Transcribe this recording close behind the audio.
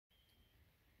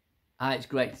It's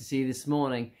great to see you this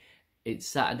morning. It's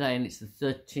Saturday and it's the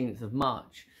 13th of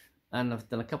March, and I've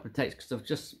done a couple of takes because I've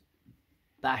just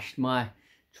bashed my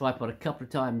tripod a couple of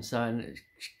times, so and it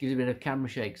gives a bit of camera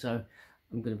shake, so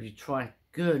I'm going to be trying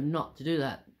good not to do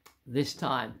that this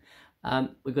time.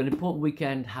 We've got an important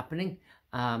weekend happening,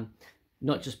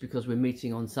 not just because we're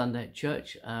meeting on Sunday at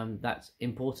church. That's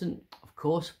important, of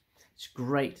course. It's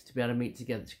great to be able to meet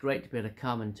together. It's great to be able to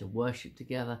come and to worship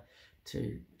together,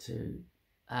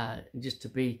 just to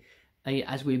be,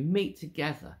 as we meet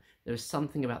together, there is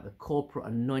something about the corporate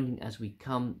anointing as we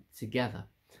come together.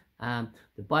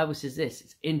 The Bible says this,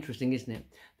 it's interesting, isn't it?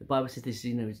 The Bible says this,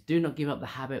 it's do not give up the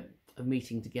habit of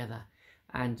meeting together.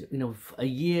 And, for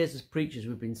years as preachers,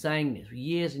 we've been saying this, for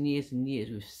years and years and years,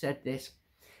 we've said this,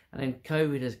 and then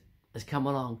COVID has come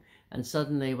along, and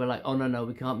suddenly we're like, oh no,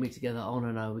 we can't meet together, oh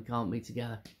no, we can't meet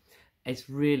together. It's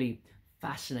really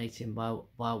fascinating by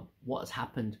what's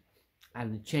happened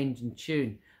and the change in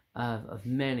tune of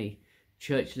many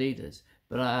church leaders.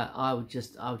 But I would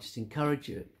just encourage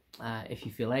you, if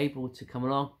you feel able to come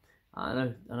along. I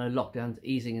know lockdown's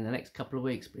easing in the next couple of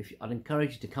weeks, but I'd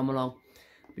encourage you to come along,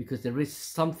 because there is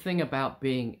something about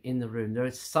being in the room. There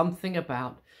is something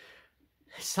about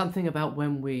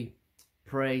when we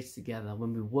praise together,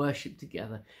 when we worship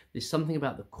together. There's something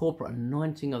about the corporate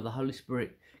anointing of the Holy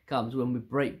Spirit comes when we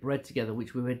break bread together,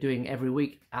 which we were doing every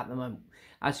week at the moment.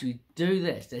 As we do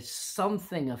this, there's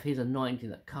something of his anointing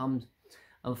that comes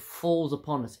and falls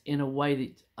upon us in a way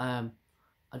that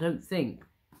I don't think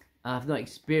I've not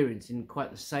experienced in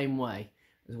quite the same way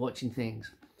as watching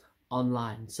things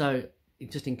online. So I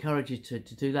just encourage you to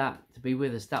do that, to be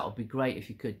with us. That would be great if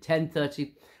you could.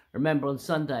 10:30. Remember, on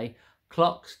Sunday,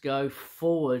 clocks go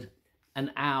forward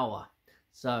an hour.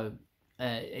 So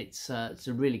it's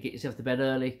to really get yourself to bed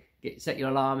early, set your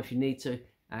alarm if you need to,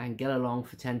 and get along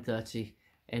for 10:30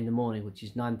 in the morning, which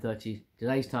is 9:30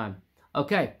 today's time.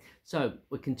 Okay, so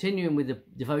we're continuing with the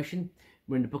devotion.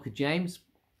 We're in the book of James.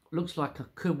 Looks like I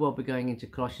could well be going into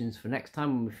Colossians for next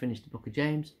time when we finish the book of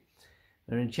James.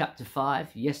 We're in chapter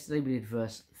 5. Yesterday we did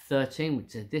verse 13,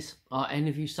 which said this: are any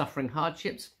of you suffering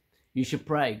hardships? You should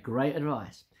pray. Great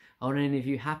advice. Are any of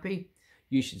you happy?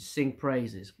 You should sing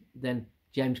praises. Then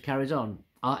James carries on.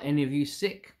 Are any of you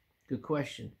sick? Good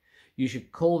question. You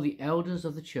should call the elders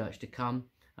of the church to come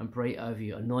and pray over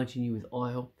you, anointing you with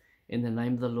oil in the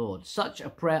name of the Lord. Such a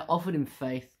prayer offered in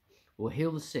faith will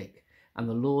heal the sick, and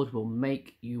the Lord will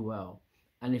make you well.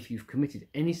 And if you've committed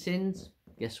any sins,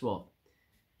 guess what?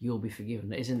 You'll be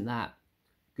forgiven. Isn't that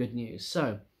good news?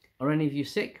 So, are any of you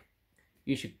sick?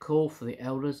 You should call for the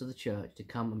elders of the church to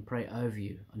come and pray over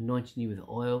you, anointing you with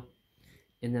oil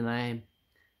in the name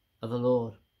of the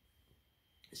Lord.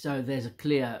 So there's a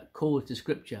clear call to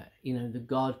scripture, the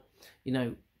God,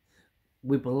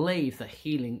 we believe that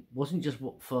healing wasn't just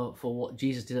for what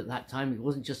Jesus did at that time. It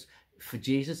wasn't just for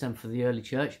Jesus and for the early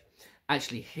church.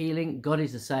 Actually, healing, God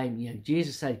is the same.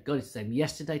 Jesus said God is the same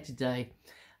yesterday, today,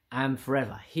 and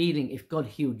forever. Healing, if God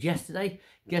healed yesterday,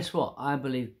 guess what? I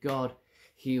believe God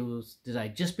heals today.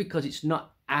 Just because it's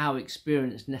not our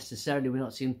experience necessarily, we're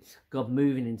not seeing God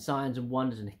moving in signs and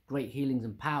wonders and great healings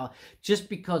and power, just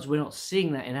because we're not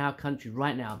seeing that in our country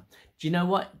right now, do you know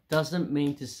what? Doesn't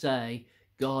mean to say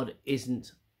God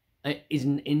isn't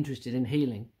interested in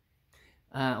healing.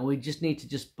 We just need to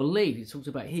just believe. It talks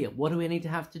about here. What do we need to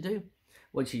have to do?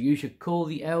 Well, you should call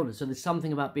the elders. So there's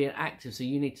something about being active, so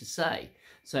you need to say.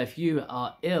 So if you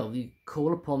are ill, you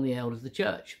call upon the elders of the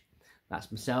church.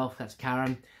 That's myself, that's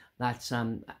Karen, that's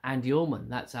Andy Allman,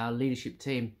 that's our leadership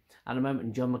team at the moment,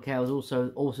 and John McHale is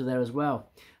also there as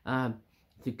well,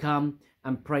 to come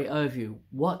and pray over you.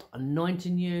 What?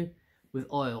 Anointing you with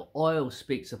oil. Oil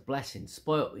speaks of blessing.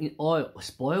 Oil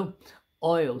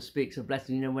speaks of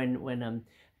blessing. When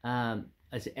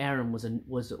as Aaron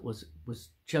was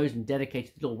chosen,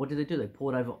 dedicated to the Lord, what did they do? They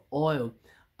poured over oil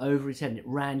over his head, and it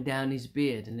ran down his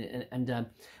beard. And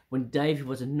when David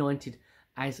was anointed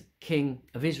as king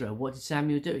of Israel, what did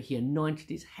Samuel do? He anointed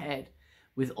his head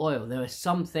with oil. There is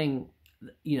something,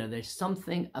 there's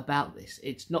something about this.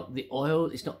 It's not the oil.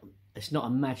 It's not a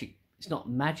magic. It's not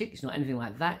magic. It's not anything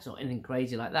like that. It's not anything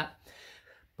crazy like that.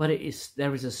 But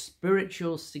there is a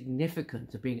spiritual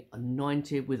significance to being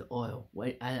anointed with oil,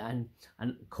 and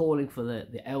calling for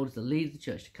the elders, the leaders of the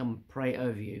church, to come and pray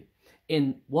over you.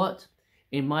 In what?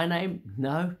 In my name?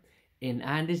 No. In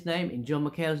Andy's name, in John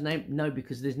McHale's name? No,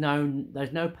 because there's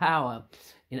no power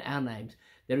in our names.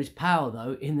 There is power,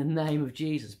 though, in the name of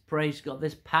Jesus. Praise God.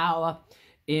 There's power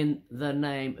in the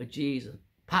name of Jesus.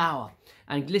 Power.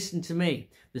 And listen to me.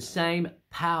 The same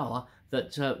power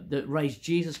that raised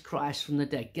Jesus Christ from the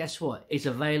dead, guess what? It's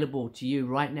available to you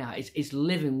right now. It's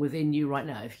living within you right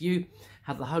now. If you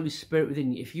have the Holy Spirit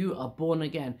within you, if you are born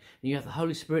again and you have the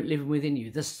Holy Spirit living within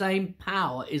you, the same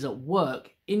power is at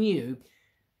work in you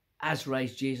as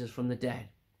raised Jesus from the dead.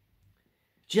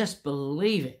 Just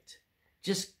believe it.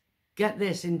 Just get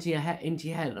this into your head,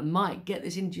 and Mike, get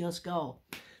this into your skull,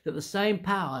 that the same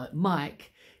power,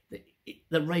 Mike,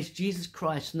 that raised Jesus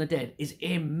Christ from the dead is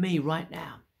in me right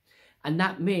now. And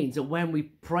that means that when we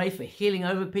pray for healing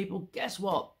over people, guess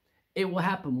what? It will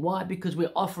happen. Why? Because we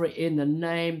offer it in the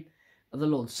name of the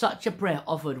Lord. Such a prayer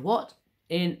offered what?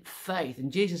 In faith.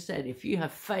 And Jesus said, if you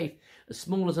have faith as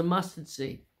small as a mustard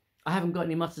seed, I haven't got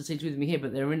any mustard seeds with me here,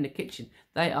 but they're in the kitchen.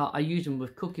 I use them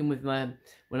with cooking with when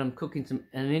I'm cooking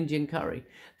an Indian curry.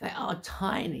 They are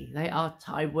tiny. They are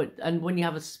tiny. And when you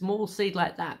have a small seed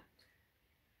like that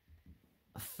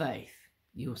of faith,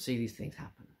 you'll see these things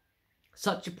happen.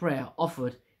 Such a prayer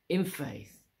offered in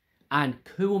faith. And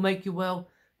who will make you well?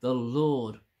 The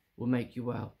Lord will make you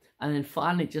well. And then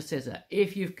finally it just says that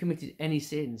if you've committed any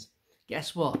sins,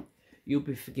 guess what? You'll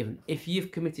be forgiven. If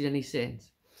you've committed any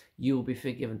sins, you will be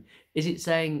forgiven. Is it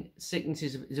saying sickness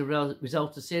is a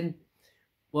result of sin?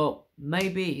 Well,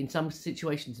 maybe in some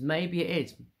situations, maybe it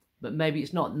is, but maybe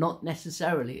it's not. Not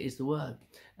necessarily is the word,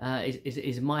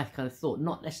 is my kind of thought,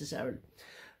 not necessarily.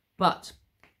 But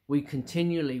we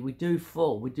do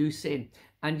fall, we do sin.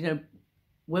 And, you know,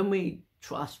 when we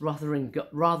trust rather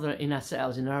in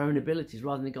ourselves, in our own abilities,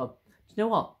 rather than God, you know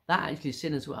what? That actually is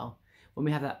sin as well. When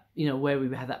we have that, you know, where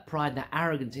we have that pride, that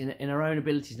arrogance in our own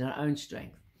abilities, in our own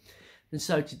strength. And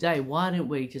so today, why don't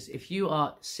we just, if you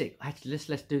are sick, actually,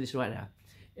 let's do this right now.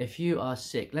 If you are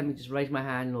sick, let me just raise my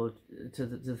hand, Lord, to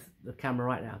the camera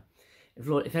right now.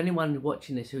 If anyone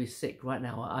watching this who is sick right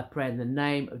now, I pray in the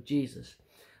name of Jesus,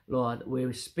 Lord,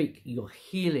 we speak your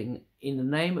healing in the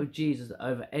name of Jesus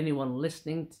over anyone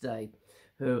listening today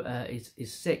who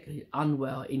is sick,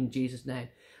 unwell, in Jesus' name.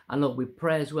 And Lord, we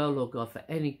pray as well, Lord God, for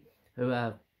any who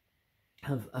have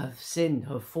sinned,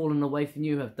 who have fallen away from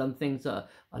you, who have done things that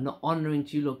are not honouring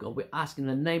to you, Lord God. We ask in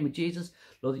the name of Jesus,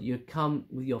 Lord, that you come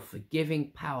with your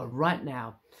forgiving power right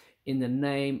now in the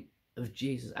name of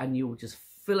Jesus. And you will just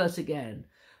fill us again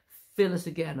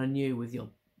anew with your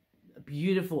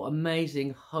beautiful,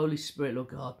 amazing Holy Spirit, Lord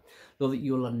God. Lord, that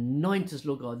you'll anoint us,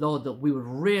 Lord God. Lord, that we would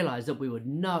realise, that we would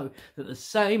know that the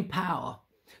same power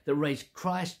that raised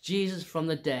Christ Jesus from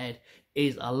the dead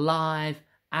is alive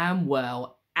and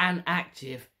well and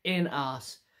active in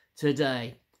us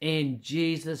today. In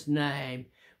Jesus' name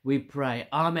we pray.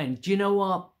 Amen. Do you know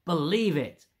what? Believe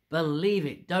it. Believe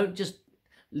it. Don't just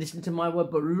listen to my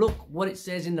word, but look what it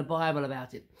says in the Bible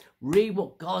about it. Read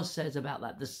what God says about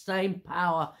that. The same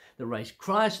power that raised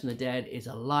Christ from the dead is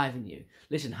alive in you.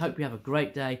 Listen, hope you have a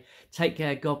great day. Take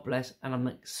care. God bless. And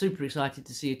I'm super excited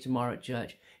to see you tomorrow at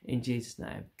church. In Jesus'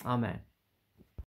 name. Amen.